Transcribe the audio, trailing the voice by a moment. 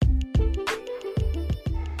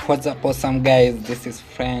What's up, awesome guys? This is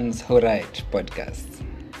Friends Who Write podcast,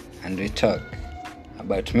 and we talk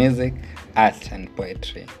about music, art, and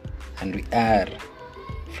poetry. And we are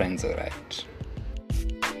Friends Who Write.